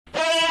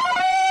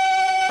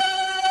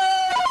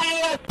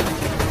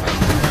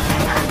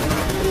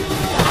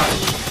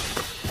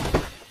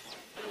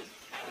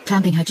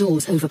clamping her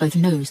jaws over both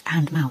nose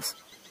and mouth.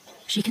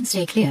 She can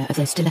stay clear of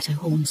those stiletto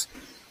horns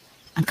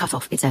and cut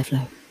off its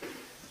airflow.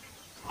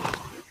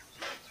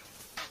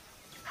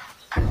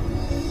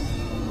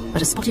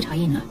 But a spotted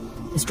hyena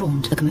is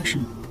drawn to the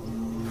commotion.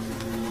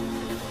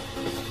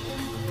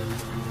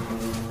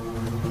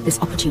 This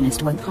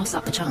opportunist won't pass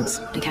up the chance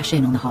to cash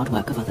in on the hard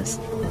work of others.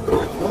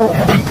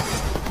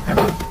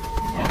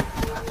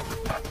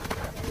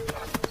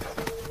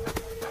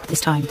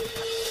 This time,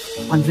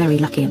 one very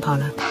lucky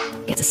Impala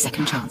gets a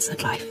second chance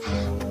at life.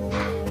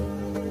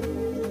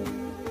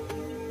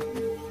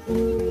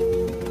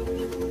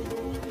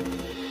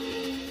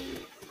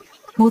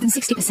 More than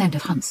 60%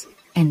 of hunts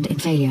end in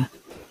failure.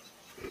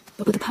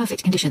 But with the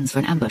perfect conditions for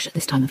an ambush at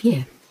this time of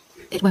year,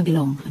 it won't be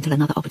long until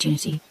another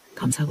opportunity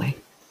comes her way.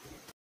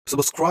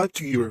 Subscribe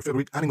to your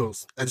favorite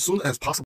animals as soon as possible.